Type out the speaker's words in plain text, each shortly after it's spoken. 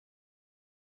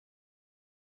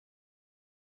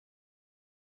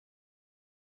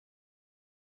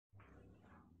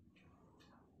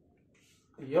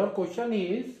Your question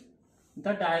is,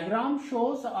 the diagram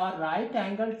shows a right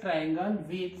angle triangle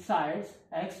with sides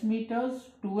x meters,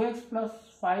 2x plus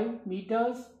 5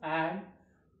 meters and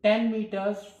 10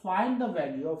 meters. Find the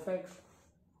value of x.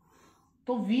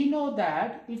 So we know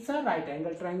that it's a right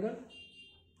angle triangle.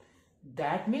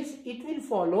 That means it will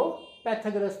follow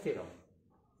Pythagoras theorem.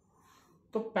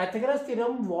 So Pythagoras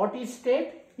theorem, what it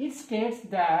states? It states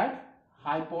that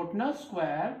hypotenuse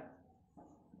square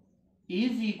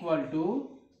is equal to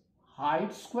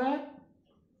height square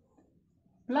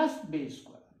plus base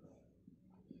square.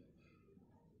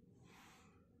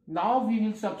 Now we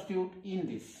will substitute in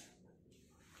this.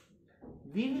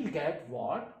 We will get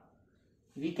what?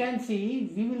 We can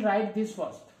see, we will write this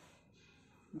first,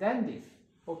 then this.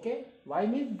 Okay? Why?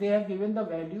 Means they have given the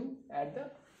value at the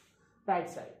right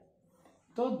side.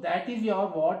 So that is your,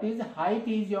 what is height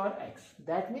is your x.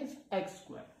 That means x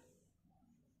square.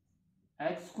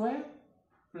 X square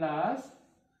plus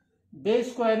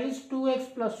base square is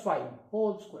 2x plus 5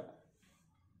 whole square.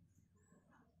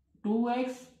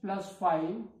 2x plus 5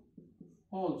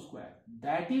 whole square.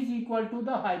 That is equal to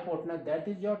the hypotenuse. That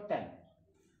is your 10.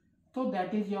 So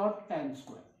that is your 10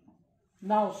 square.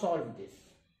 Now solve this.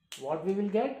 What we will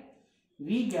get?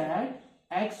 We get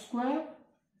x square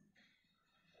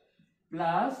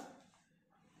plus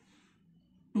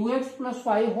 2x plus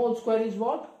 5 whole square is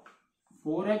what?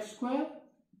 4x square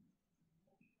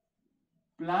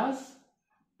plus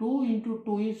 2 into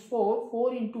 2 is 4.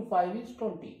 4 into 5 is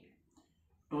 20.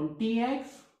 20x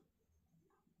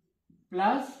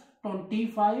plus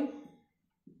 25,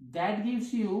 that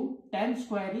gives you 10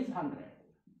 square is 100.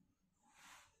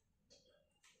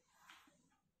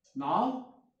 Now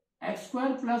x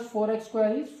square plus 4x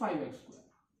square is 5x square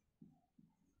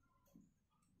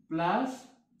plus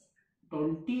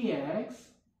 20x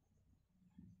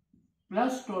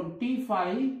plus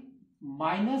 25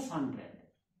 minus 100,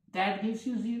 that gives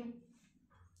you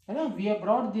 0. We have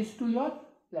brought this to your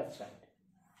left side.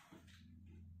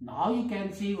 Now you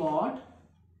can see what?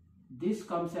 This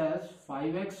comes as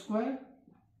 5x square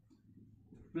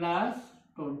plus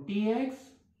 20x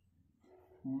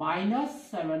minus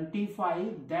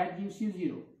 75, that gives you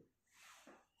 0.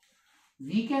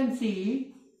 We can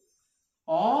see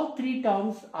all three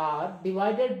terms are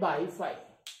divided by 5.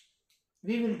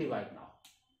 We will divide now.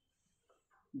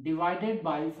 Divided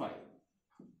by 5.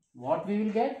 What we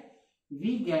will get?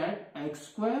 We get x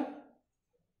square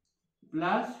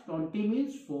plus 20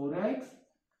 means 4x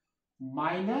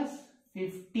minus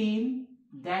 15,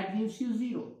 that gives you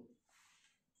 0.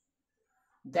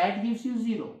 That gives you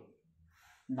 0.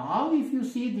 Now if you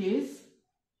see this,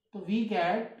 so we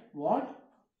get what?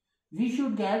 We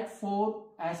should get 4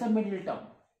 as a middle term.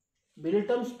 Middle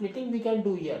term splitting we can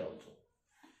do here also.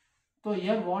 So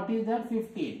here what is that?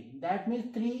 15. That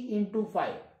means 3 into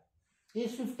 5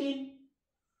 is 15.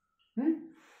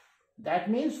 That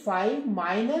means 5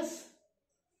 minus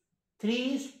 3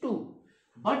 is 2.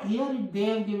 But here they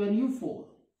have given you 4.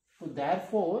 So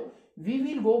therefore we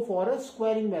will go for a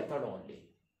squaring method only.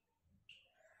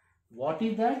 What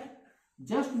is that?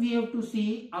 Just we have to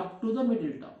see up to the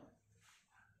middle term.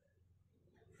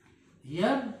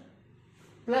 Here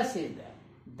plus is there.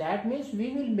 That means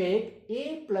we will make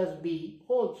a plus b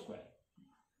whole square.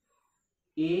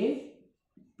 A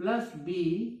plus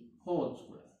b whole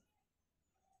square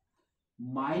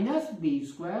minus b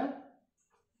square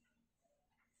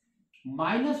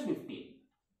minus 15.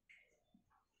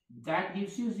 That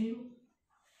gives you 0.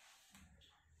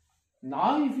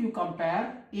 Now if you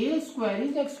compare, a square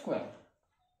is x square.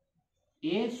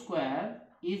 A square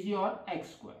is your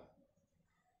x square.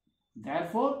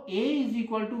 Therefore, a is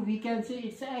equal to, we can say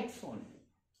it's x only.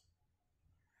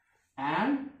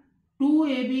 And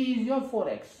 2ab is your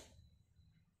 4x.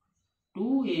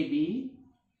 2ab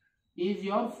is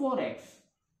your 4x.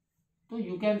 So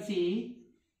you can see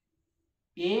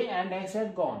a and x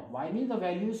had gone. Why? Means the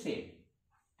value is same.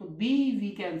 So b,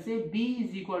 we can say b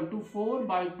is equal to 4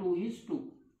 by 2 is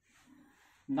 2.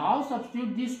 Now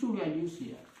substitute these two values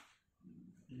here.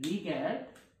 We get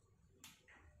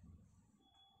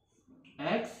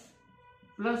x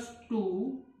plus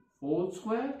 2 whole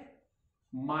square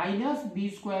minus b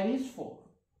square is 4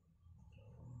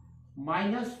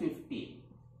 minus 15.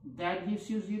 That gives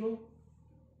you 0.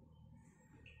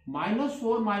 Minus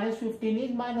 4 minus 15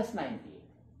 is minus 19.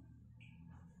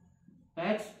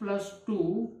 X plus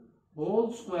 2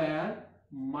 whole square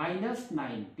minus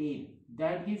 19.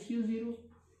 That gives you 0.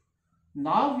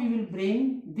 Now we will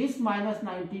bring this minus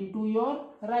 19 to your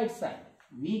right side.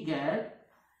 We get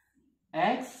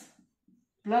x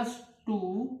plus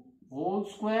 2 whole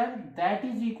square, that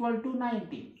is equal to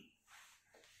 19.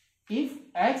 If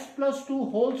x plus 2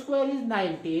 whole square is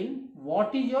 19,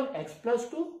 what is your x plus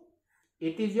 2?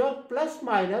 It is your plus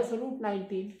minus root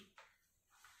 19.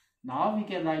 Now we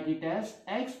can write it as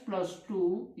x plus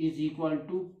 2 is equal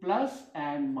to plus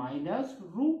and minus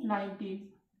root 19.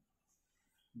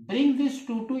 Bring this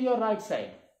 2 to your right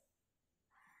side.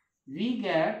 We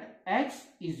get x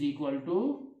is equal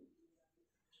to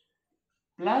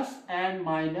plus and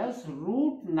minus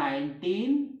root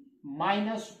 19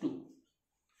 minus 2.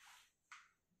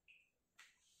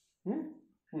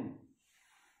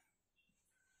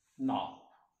 Now,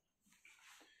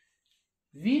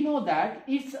 we know that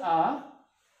it's a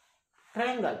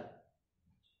triangle.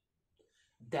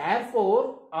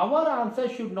 Therefore, our answer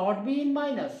should not be in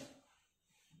minus.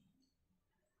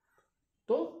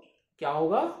 So, क्या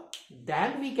होगा?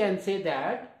 Then we can say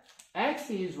that x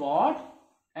is what?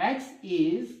 X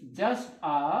is just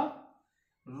a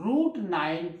root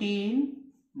 19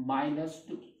 minus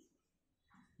 2.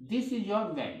 This is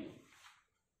your value.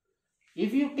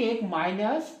 If you take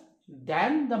minus,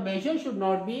 then the measure should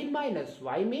not be in minus.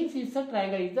 Why? Means it's a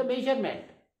triangle, it's the measurement.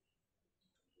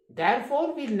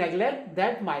 Therefore, we neglect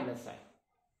that minus sign.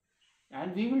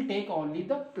 And we will take only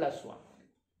the plus one.